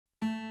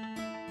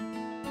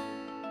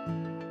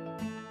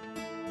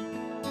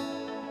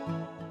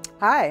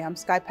Hi, I'm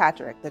Skye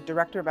Patrick, the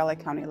Director of LA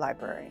County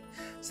Library.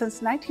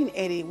 Since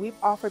 1980,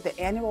 we've offered the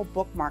annual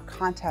Bookmark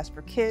contest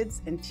for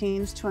kids and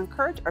teens to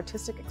encourage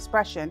artistic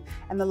expression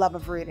and the love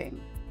of reading.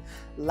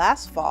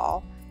 Last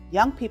fall,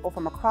 young people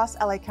from across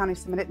LA County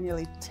submitted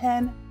nearly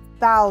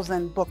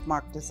 10,000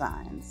 bookmark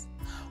designs.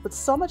 With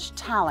so much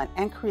talent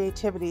and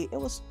creativity,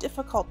 it was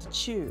difficult to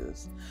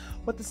choose.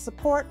 With the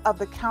support of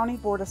the County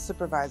Board of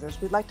Supervisors,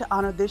 we'd like to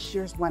honor this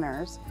year's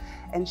winners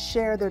and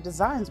share their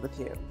designs with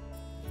you.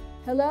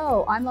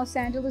 Hello, I'm Los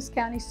Angeles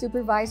County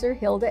Supervisor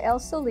Hilda L.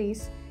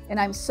 Solis, and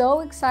I'm so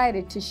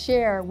excited to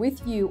share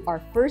with you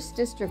our First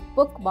District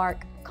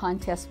Bookmark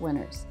Contest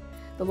winners.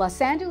 The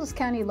Los Angeles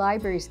County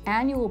Library's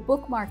annual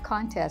Bookmark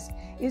Contest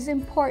is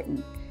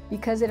important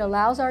because it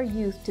allows our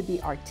youth to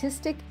be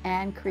artistic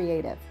and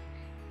creative.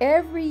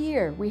 Every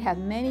year we have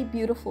many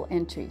beautiful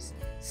entries.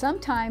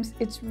 Sometimes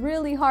it's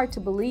really hard to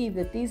believe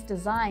that these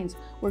designs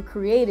were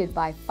created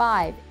by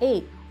 5,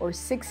 8, or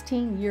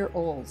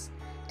 16-year-olds.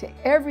 To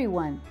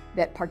everyone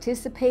that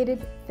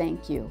participated,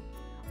 thank you.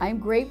 I'm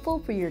grateful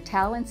for your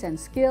talents and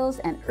skills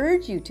and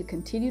urge you to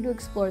continue to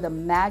explore the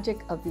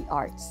magic of the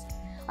arts.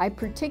 I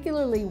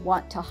particularly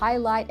want to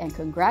highlight and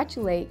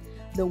congratulate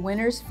the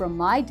winners from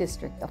my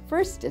district, the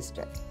First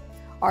District.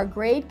 Our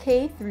grade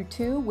K through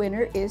 2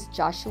 winner is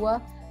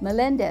Joshua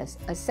Melendez,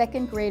 a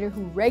second grader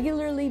who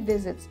regularly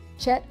visits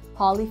Chet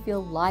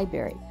Hollyfield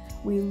Library.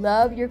 We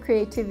love your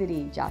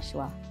creativity,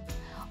 Joshua.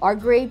 Our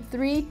grade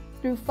 3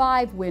 through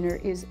 5 winner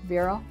is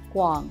Vera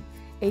Huang,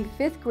 a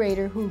 5th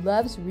grader who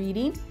loves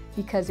reading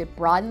because it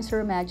broadens her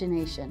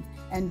imagination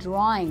and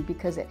drawing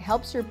because it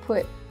helps her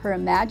put her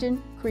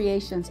imagined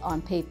creations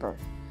on paper.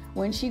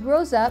 When she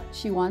grows up,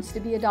 she wants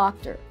to be a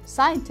doctor,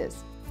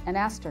 scientist, and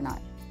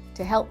astronaut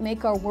to help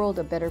make our world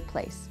a better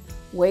place.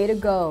 Way to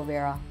go,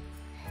 Vera.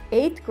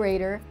 8th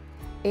grader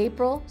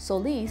April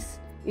Solis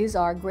is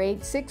our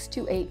grade 6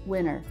 to 8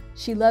 winner.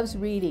 She loves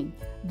reading.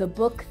 The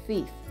Book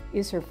Thief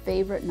is her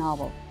favorite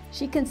novel.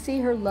 She can see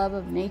her love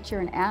of nature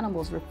and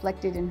animals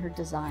reflected in her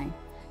design.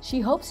 She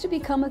hopes to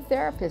become a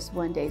therapist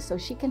one day so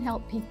she can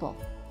help people.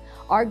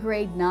 Our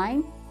grade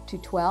 9 to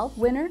 12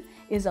 winner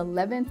is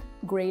 11th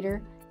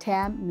grader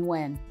Tam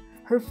Nguyen.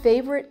 Her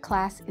favorite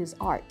class is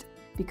art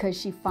because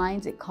she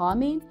finds it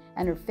calming,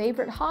 and her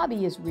favorite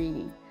hobby is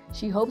reading.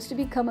 She hopes to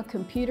become a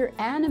computer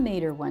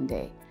animator one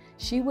day.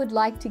 She would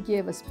like to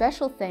give a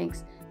special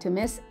thanks to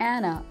Miss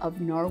Anna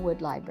of Norwood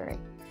Library.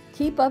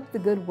 Keep up the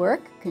good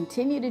work,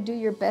 continue to do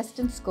your best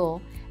in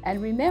school,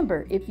 and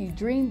remember, if you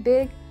dream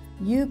big,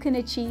 you can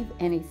achieve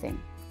anything.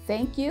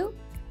 Thank you,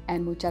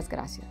 and muchas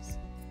gracias.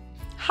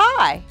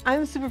 Hi,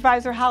 I'm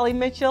Supervisor Holly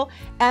Mitchell,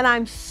 and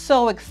I'm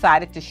so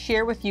excited to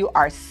share with you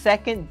our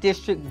 2nd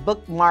District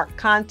Bookmark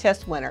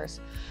Contest winners.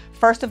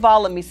 First of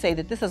all, let me say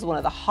that this is one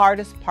of the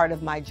hardest part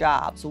of my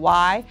jobs.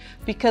 Why?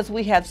 Because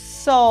we have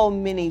so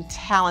many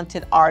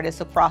talented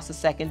artists across the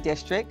 2nd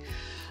District.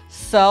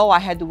 So I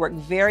had to work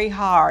very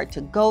hard to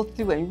go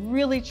through and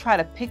really try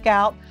to pick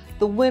out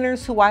the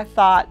winners who I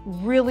thought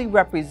really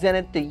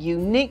represented the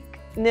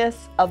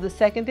uniqueness of the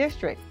 2nd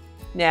District.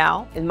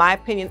 Now, in my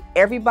opinion,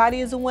 everybody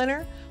is a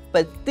winner,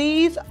 but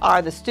these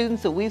are the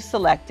students that we've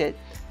selected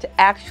to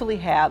actually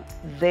have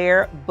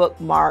their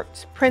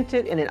bookmarks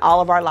printed and in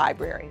all of our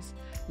libraries.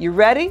 You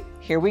ready?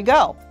 Here we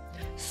go.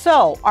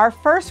 So our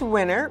first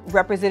winner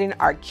representing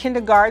our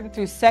kindergarten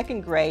through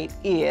 2nd grade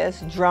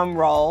is, drum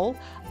roll,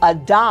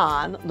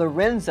 Adon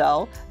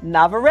Lorenzo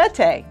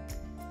Navarrete.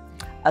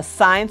 A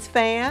science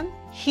fan,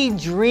 he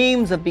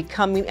dreams of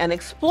becoming an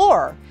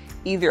explorer,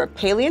 either a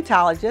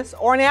paleontologist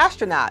or an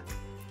astronaut,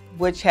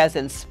 which has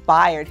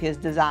inspired his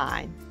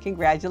design.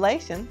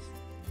 Congratulations.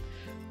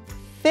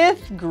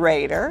 5th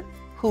grader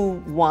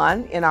who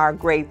won in our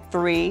grade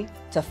 3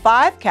 to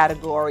 5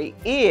 category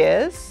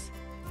is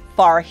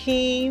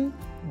Farheen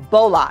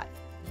Bolat.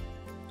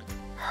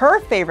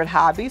 Her favorite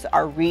hobbies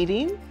are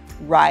reading,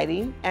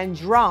 writing, and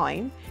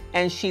drawing,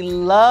 and she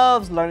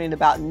loves learning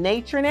about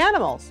nature and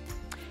animals.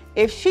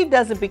 If she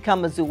doesn't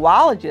become a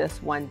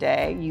zoologist one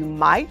day, you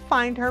might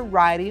find her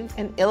writing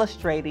and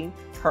illustrating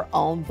her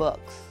own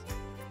books.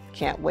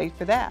 Can't wait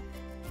for that.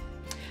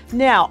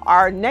 Now,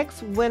 our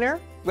next winner,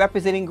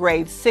 representing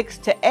grades 6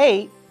 to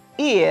 8,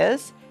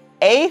 is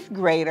 8th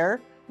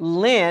grader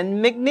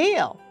Lynn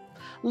McNeil.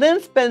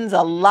 Lynn spends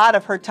a lot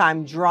of her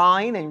time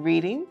drawing and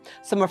reading.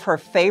 Some of her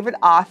favorite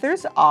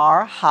authors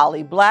are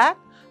Holly Black,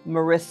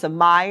 Marissa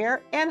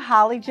Meyer, and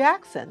Holly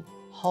Jackson.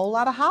 Whole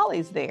lot of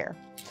Hollies there.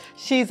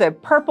 She's a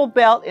purple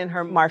belt in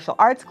her martial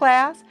arts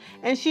class,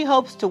 and she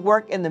hopes to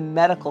work in the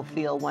medical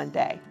field one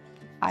day.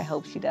 I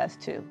hope she does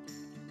too.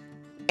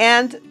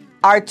 And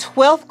our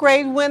 12th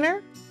grade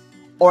winner,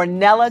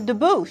 Ornella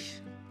DeBouche,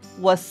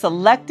 was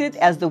selected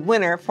as the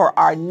winner for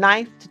our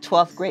 9th to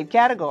 12th grade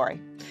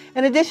category.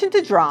 In addition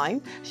to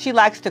drawing, she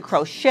likes to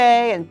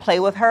crochet and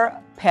play with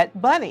her pet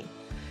bunny.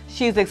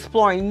 She's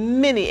exploring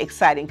many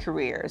exciting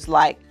careers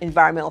like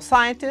environmental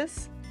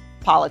scientist,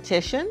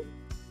 politician,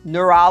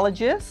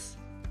 neurologist,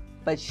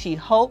 but she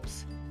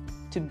hopes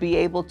to be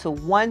able to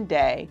one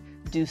day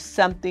do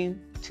something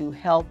to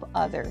help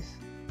others.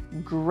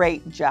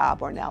 Great job,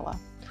 Ornella.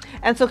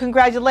 And so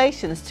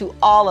congratulations to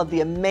all of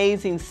the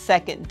amazing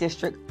 2nd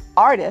District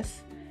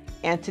artists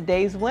and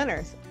today's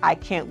winners. I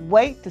can't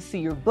wait to see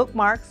your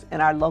bookmarks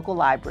in our local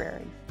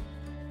libraries.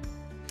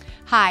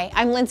 Hi,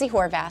 I'm Lindsay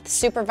Horvath,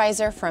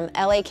 Supervisor from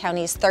LA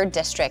County's 3rd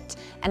District,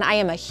 and I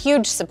am a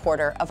huge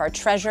supporter of our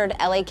treasured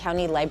LA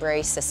County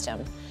library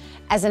system.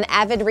 As an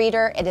avid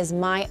reader, it is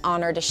my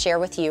honor to share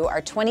with you our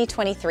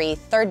 2023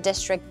 3rd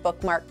District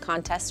Bookmark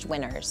Contest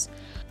winners.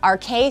 Our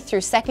K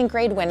through 2nd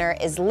grade winner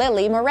is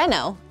Lily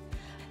Moreno.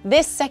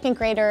 This 2nd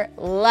grader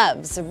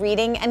loves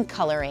reading and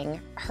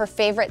coloring. Her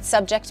favorite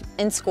subject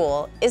in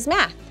school is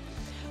math.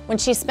 When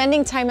she's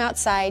spending time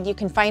outside, you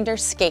can find her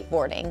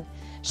skateboarding.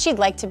 She'd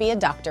like to be a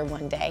doctor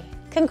one day.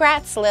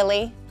 Congrats,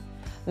 Lily.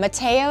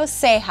 Mateo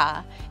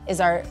Ceja is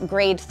our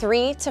grade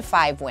 3 to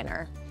 5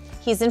 winner.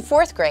 He's in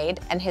 4th grade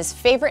and his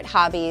favorite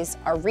hobbies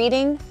are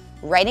reading,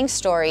 writing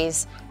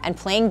stories, and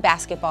playing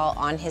basketball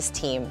on his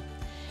team.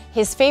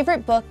 His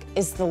favorite book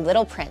is The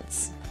Little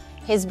Prince.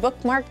 His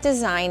bookmark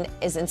design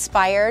is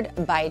inspired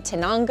by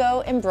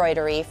Tenango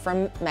embroidery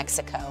from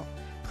Mexico.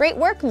 Great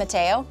work,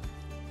 Mateo.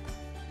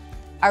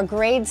 Our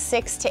grade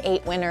 6 to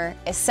 8 winner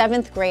is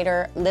 7th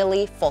grader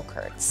Lily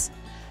Folkerts.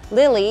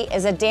 Lily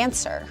is a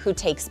dancer who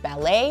takes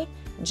ballet,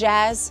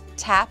 jazz,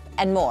 tap,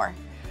 and more.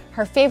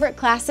 Her favorite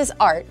class is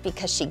art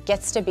because she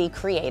gets to be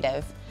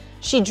creative.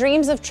 She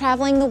dreams of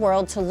traveling the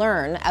world to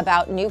learn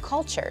about new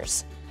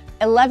cultures.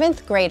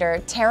 11th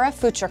grader Tara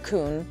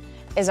Fuchakun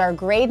is our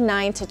grade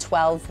 9 to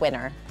 12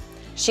 winner.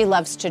 She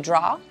loves to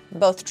draw,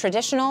 both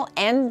traditional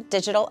and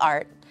digital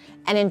art,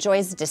 and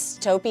enjoys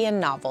dystopian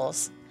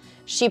novels.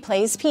 She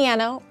plays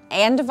piano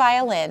and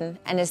violin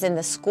and is in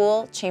the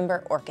school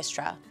chamber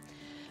orchestra.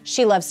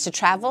 She loves to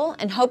travel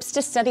and hopes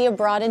to study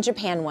abroad in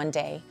Japan one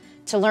day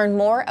to learn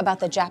more about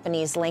the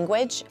Japanese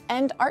language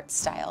and art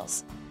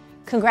styles.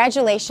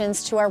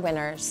 Congratulations to our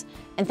winners,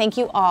 and thank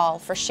you all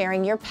for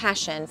sharing your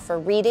passion for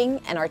reading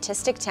and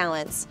artistic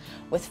talents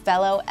with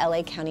fellow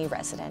LA County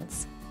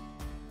residents.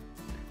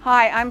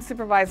 Hi, I'm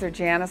Supervisor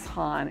Janice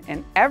Hahn,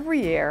 and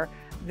every year,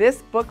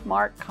 this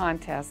bookmark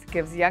contest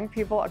gives young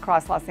people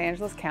across Los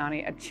Angeles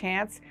County a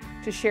chance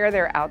to share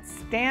their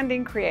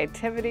outstanding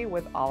creativity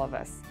with all of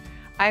us.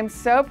 I'm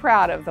so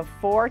proud of the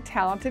 4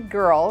 talented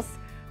girls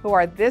who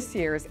are this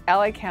year's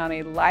LA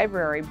County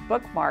Library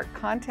Bookmark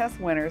Contest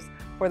winners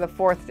for the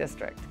 4th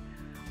District.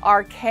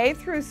 Our K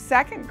through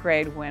 2nd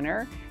grade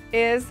winner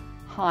is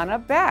Hannah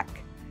Beck.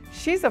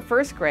 She's a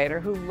 1st grader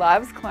who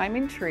loves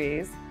climbing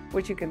trees,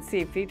 which you can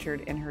see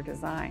featured in her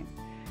design.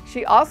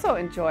 She also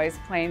enjoys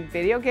playing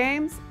video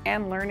games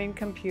and learning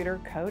computer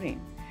coding.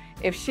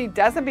 If she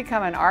doesn't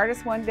become an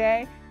artist one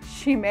day,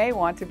 she may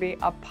want to be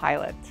a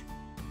pilot.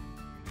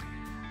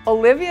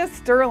 Olivia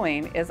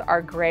Sterling is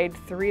our grade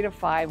 3 to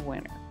 5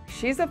 winner.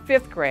 She's a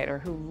 5th grader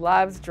who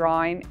loves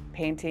drawing,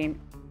 painting,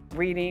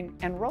 reading,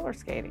 and roller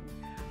skating.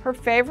 Her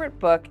favorite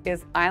book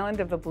is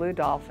Island of the Blue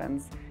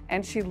Dolphins,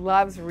 and she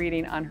loves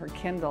reading on her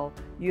Kindle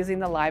using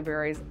the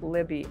library's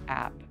Libby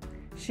app.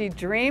 She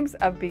dreams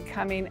of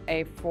becoming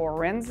a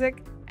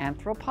forensic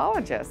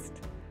anthropologist.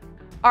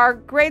 Our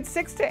grade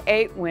 6 to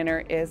 8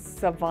 winner is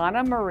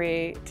Savannah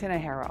Marie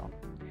Tinajero.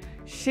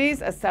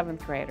 She's a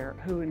 7th grader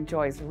who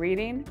enjoys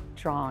reading,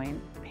 drawing,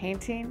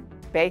 painting,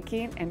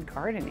 baking, and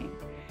gardening.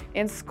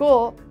 In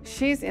school,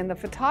 she's in the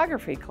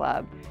photography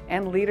club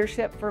and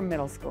leadership for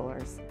middle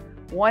schoolers.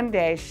 One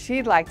day,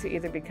 she'd like to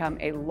either become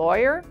a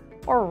lawyer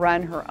or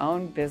run her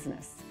own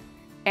business.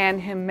 And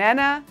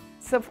Jimena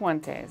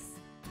Cifuentes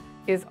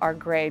is our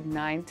grade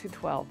 9 to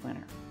 12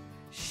 winner.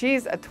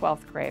 She's a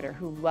 12th grader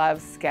who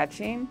loves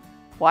sketching,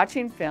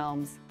 watching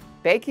films,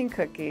 baking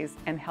cookies,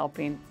 and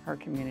helping her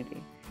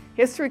community.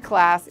 History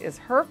class is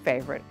her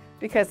favorite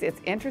because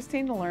it's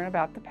interesting to learn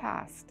about the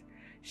past.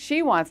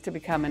 She wants to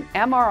become an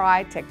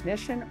MRI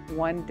technician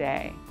one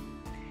day.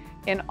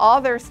 In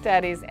all their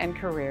studies and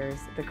careers,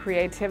 the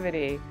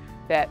creativity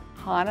that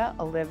Hannah,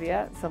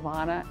 Olivia,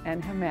 Savannah,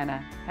 and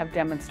Jimena have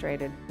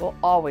demonstrated will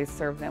always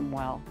serve them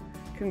well.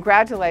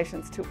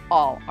 Congratulations to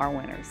all our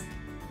winners.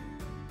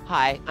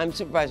 Hi, I'm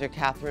Supervisor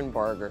Catherine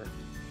Barger.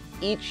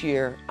 Each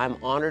year, I'm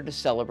honored to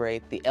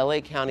celebrate the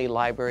LA County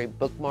Library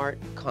Bookmark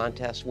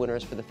Contest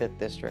winners for the 5th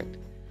District.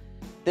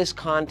 This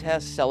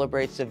contest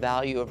celebrates the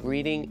value of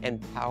reading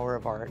and power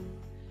of art.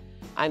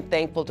 I'm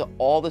thankful to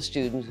all the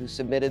students who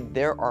submitted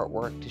their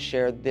artwork to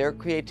share their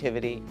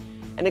creativity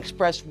and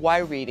express why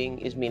reading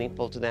is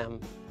meaningful to them.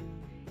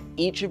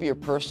 Each of your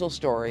personal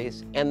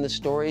stories and the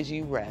stories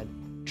you read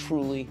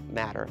truly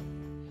matter.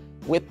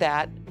 With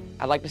that,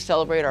 I'd like to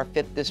celebrate our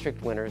 5th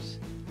District winners.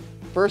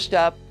 First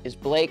up is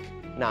Blake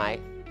Nye.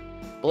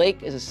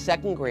 Blake is a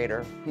 2nd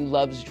grader who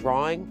loves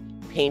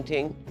drawing,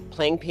 painting,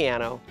 playing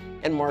piano,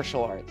 and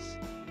martial arts.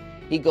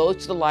 He goes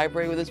to the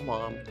library with his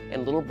mom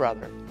and little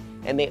brother,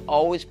 and they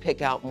always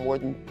pick out more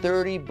than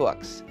 30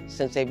 books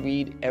since they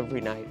read every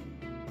night.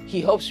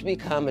 He hopes to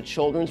become a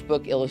children's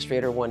book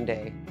illustrator one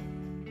day.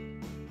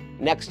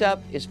 Next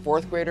up is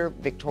 4th grader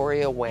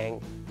Victoria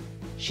Wang.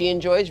 She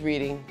enjoys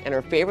reading, and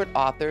her favorite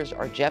authors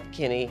are Jeff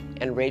Kinney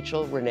and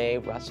Rachel Renee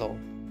Russell.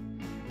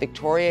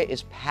 Victoria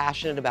is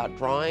passionate about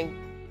drawing,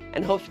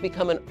 and hopes to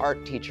become an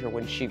art teacher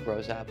when she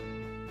grows up.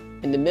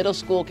 In the middle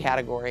school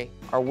category,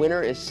 our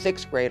winner is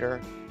 6th grader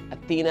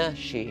Athena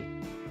Shi.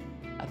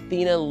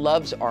 Athena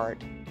loves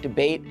art,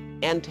 debate,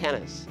 and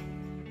tennis,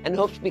 and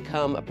hopes to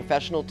become a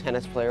professional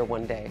tennis player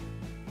one day.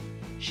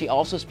 She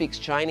also speaks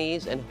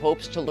Chinese and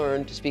hopes to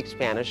learn to speak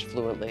Spanish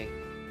fluently.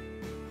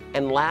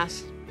 And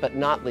last but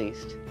not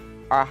least,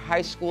 our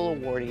high school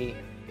awardee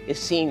is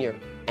senior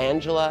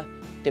Angela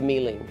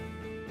Demiling.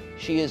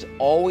 She is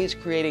always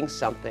creating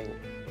something,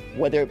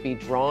 whether it be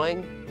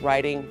drawing,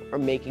 writing, or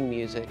making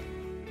music.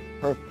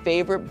 Her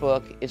favorite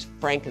book is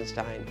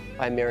Frankenstein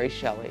by Mary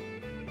Shelley.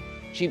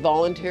 She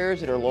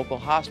volunteers at her local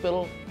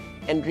hospital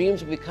and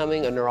dreams of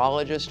becoming a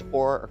neurologist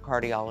or a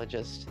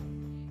cardiologist.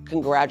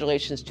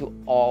 Congratulations to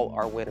all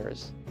our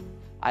winners.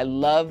 I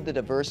love the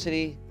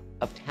diversity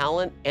of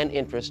talent and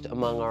interest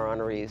among our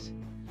honorees.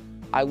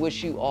 I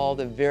wish you all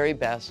the very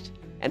best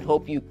and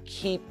hope you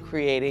keep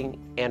creating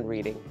and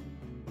reading.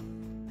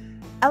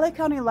 LA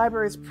County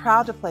Library is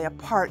proud to play a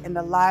part in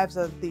the lives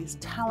of these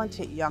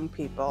talented young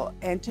people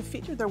and to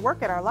feature their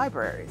work at our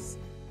libraries.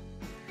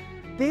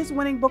 These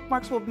winning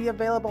bookmarks will be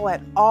available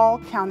at all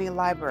county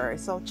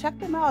libraries, so check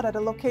them out at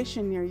a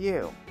location near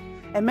you.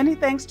 And many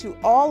thanks to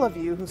all of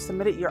you who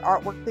submitted your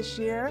artwork this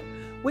year.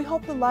 We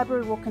hope the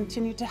library will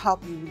continue to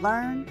help you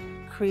learn,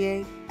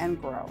 create, and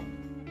grow.